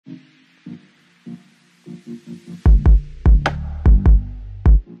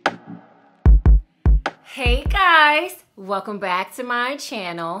Hey guys, welcome back to my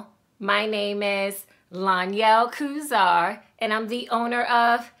channel. My name is Lanyelle Kuzar and I'm the owner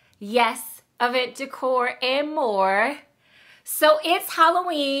of Yes Event Decor and More. So it's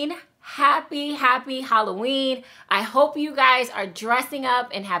Halloween. Happy Halloween. I hope you guys are dressing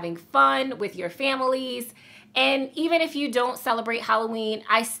up and having fun with your families. And even if you don't celebrate Halloween,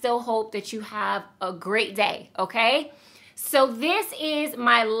 I still hope that you have a great day, okay? So this is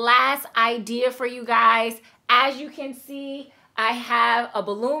my last idea for you guys. As you can see, I have a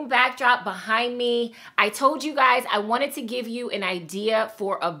balloon backdrop behind me. I told you guys I wanted to give you an idea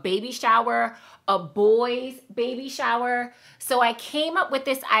for a baby shower, a boy's baby shower. So I came up with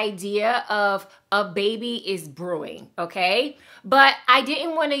this idea of a baby is brewing, okay? But I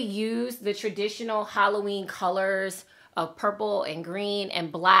didn't want to use the traditional Halloween colors of purple and green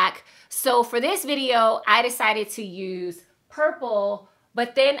and black. So for this video, I decided to use purple,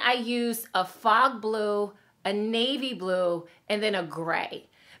 but then I used a fog blue, a navy blue, and then a gray.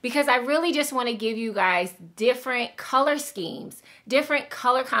 Because I really just want to give you guys different color schemes, different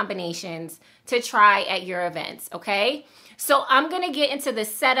color combinations to try at your events, okay? So I'm going to get into the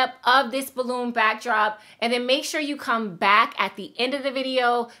setup of this balloon backdrop and then make sure you come back at the end of the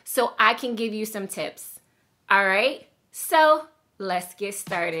video so I can give you some tips. All right, so let's get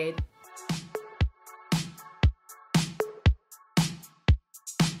started.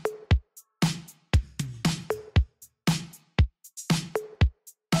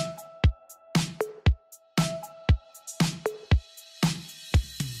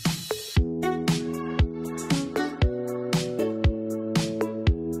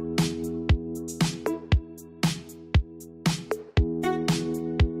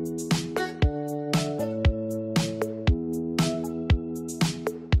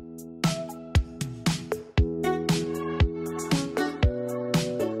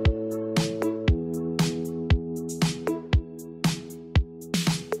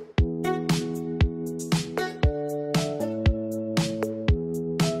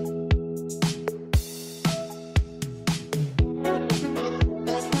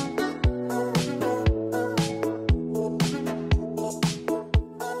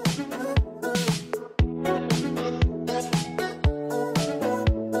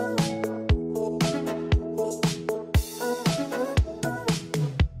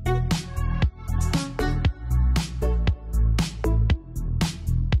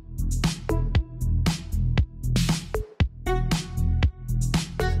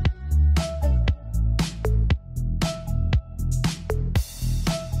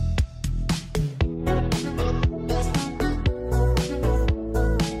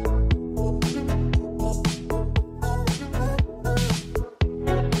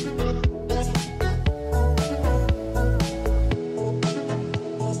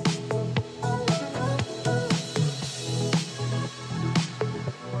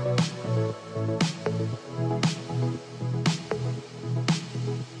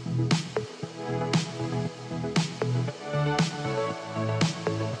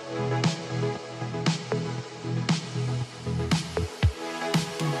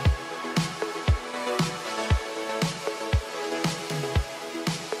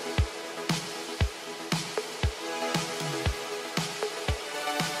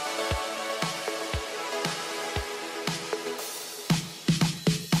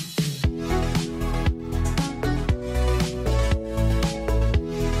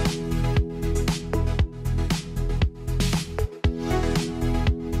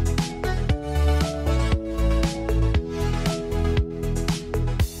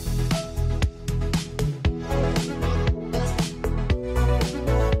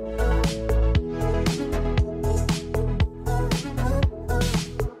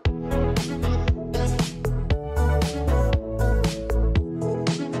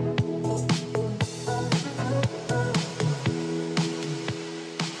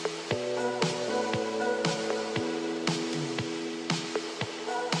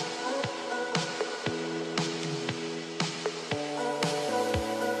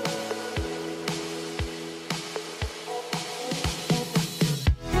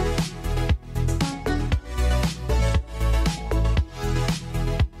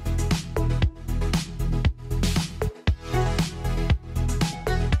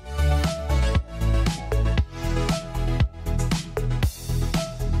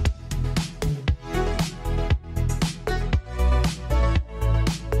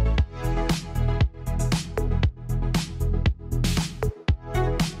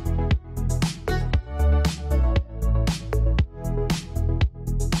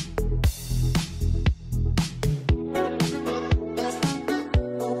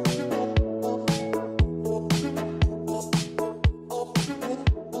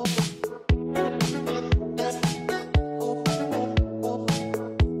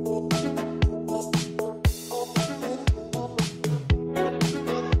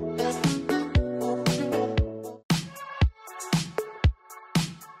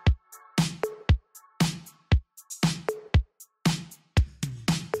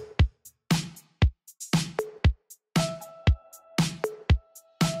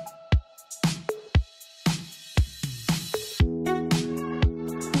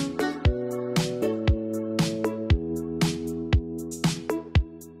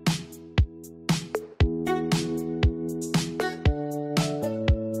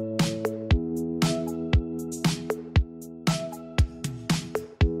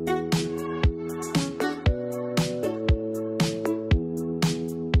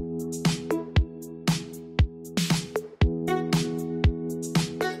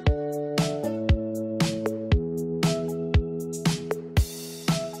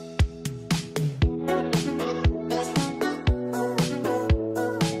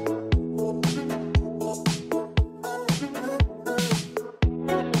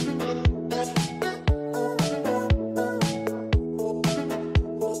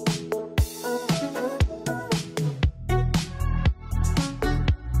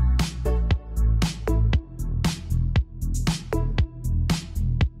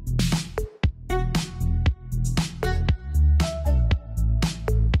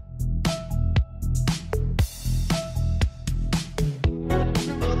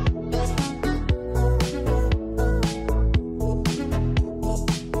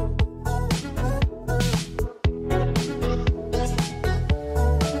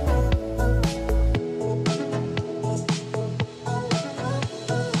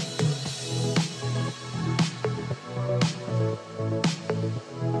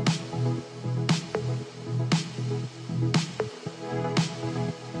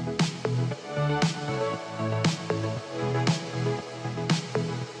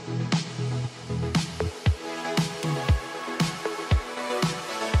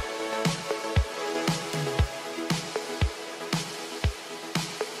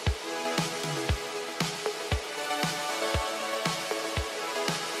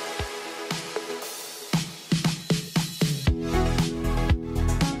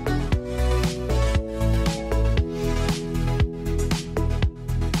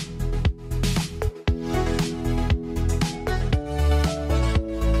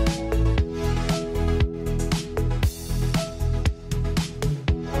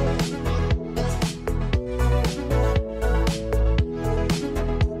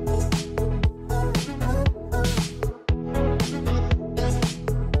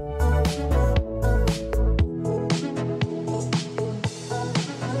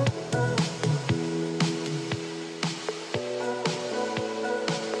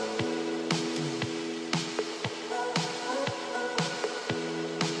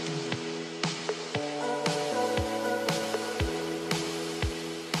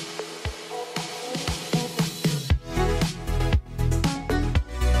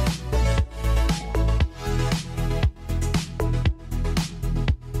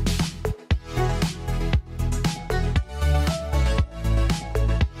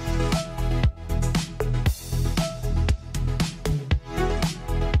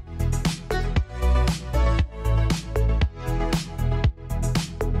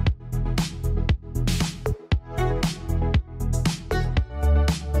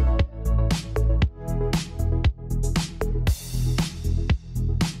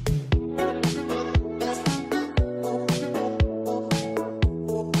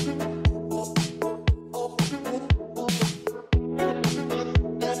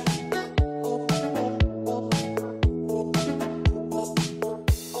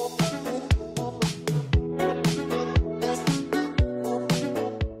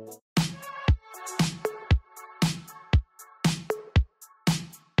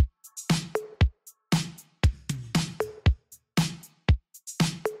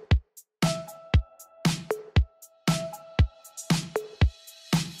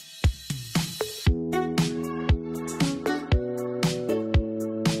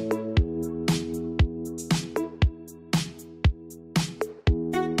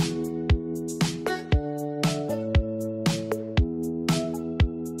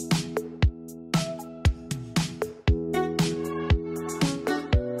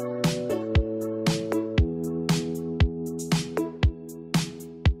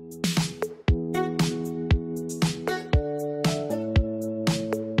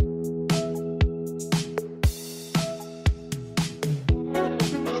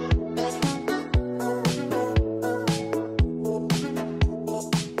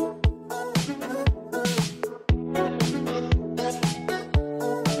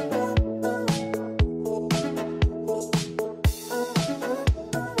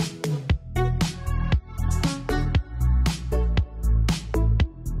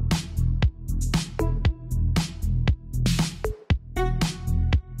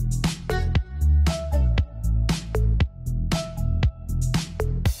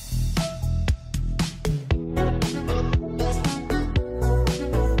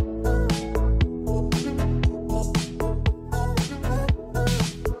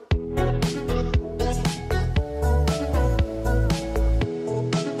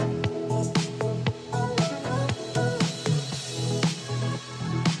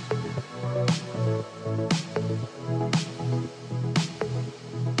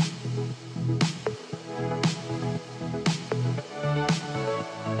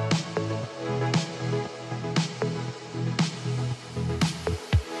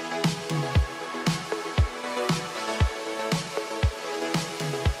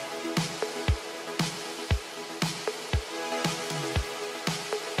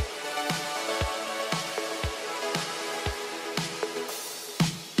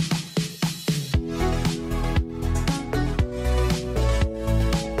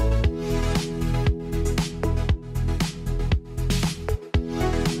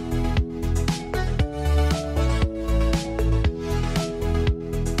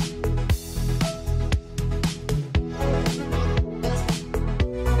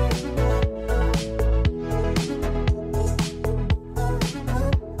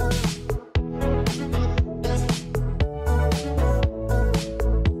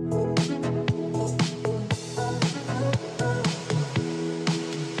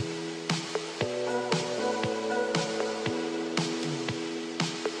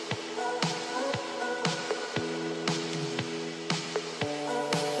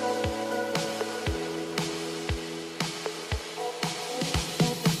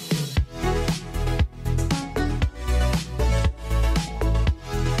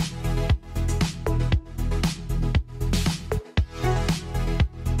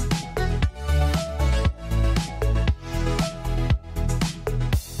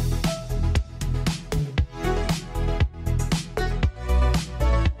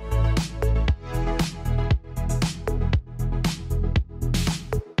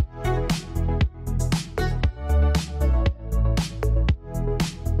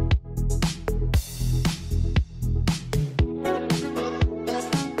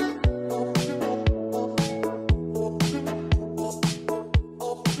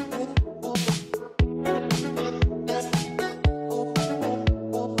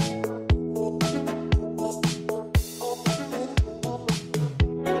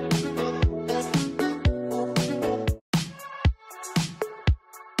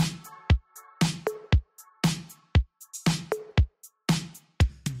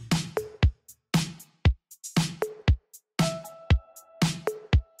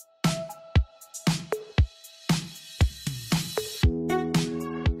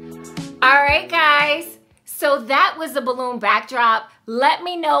 So that was the balloon backdrop. Let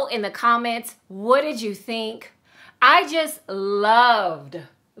me know in the comments, what did you think? I just loved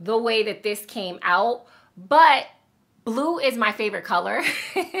the way that this came out, but blue is my favorite color.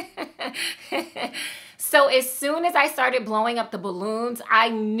 So as soon as I started blowing up the balloons, I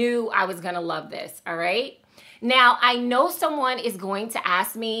knew I was gonna love this, all right? Now, I know someone is going to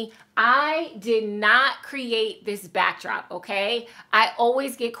ask me, I did not create this backdrop, okay? I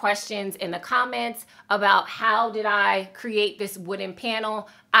always get questions in the comments about how did I create this wooden panel.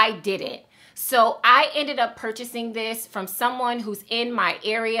 I didn't. So I ended up purchasing this from someone who's in my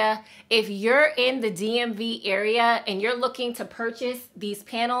area. If you're in the DMV area and you're looking to purchase these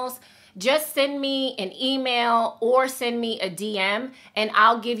panels, just send me an email or send me a DM and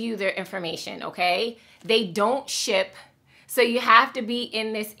I'll give you their information, okay? They don't ship, so you have to be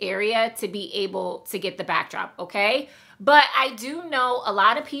in this area to be able to get the backdrop, okay? But I do know a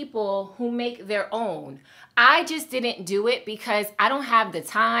lot of people who make their own. I just didn't do it because I don't have the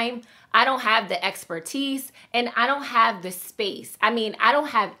time, I don't have the expertise, and I don't have the space. I mean, I don't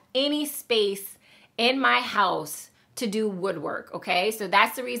have any space in my house to do woodwork, okay? So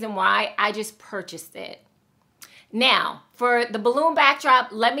that's the reason why I just purchased it. Now, for the balloon backdrop,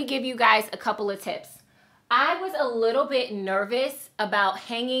 let me give you guys a couple of tips. I was a little bit nervous about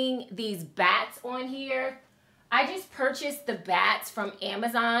hanging these bats on here. I just purchased the bats from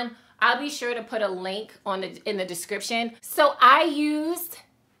Amazon. I'll be sure to put a link in the description. So I used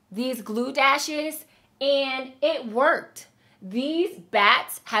these glue dashes and it worked. These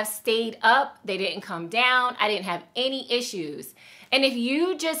bats have stayed up. They didn't come down. I didn't have any issues. And if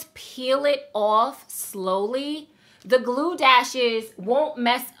you just peel it off slowly, the glue dashes won't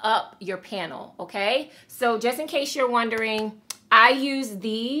mess up your panel, okay? So just in case you're wondering, I use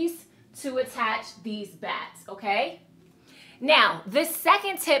these to attach these bats, okay? Now, the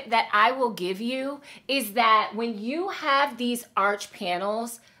second tip that I will give you is that when you have these arch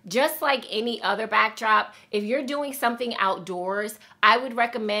panels, just like any other backdrop, if you're doing something outdoors, I would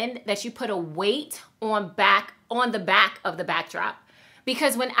recommend that you put a weight on the back of the backdrop.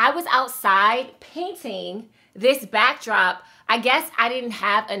 Because when I was outside painting this backdrop, I guess I didn't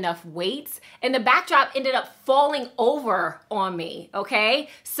have enough weights and the backdrop ended up falling over on me, okay?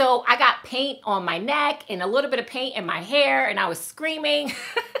 So I got paint on my neck and a little bit of paint in my hair and I was screaming.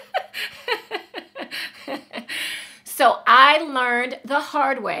 So I learned the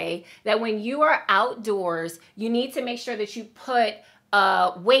hard way that when you are outdoors, you need to make sure that you put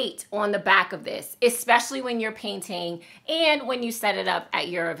weight on the back of this, especially when you're painting and when you set it up at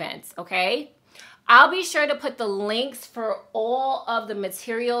your events, okay? I'll be sure to put the links for all of the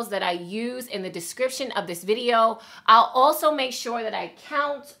materials that I use in the description of this video. I'll also make sure that I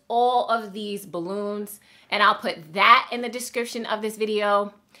count all of these balloons and I'll put that in the description of this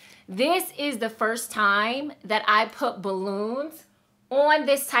video. This is the first time that I put balloons on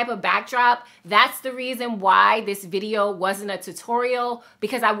this type of backdrop. That's the reason why this video wasn't a tutorial,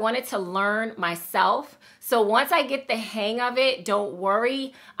 because I wanted to learn myself. So once I get the hang of it, don't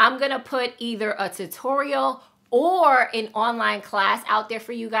worry, I'm gonna put either a tutorial or an online class out there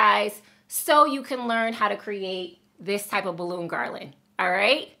for you guys so you can learn how to create this type of balloon garland, all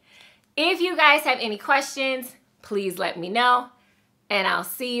right? If you guys have any questions, please let me know, and I'll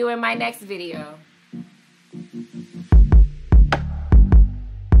see you in my next video.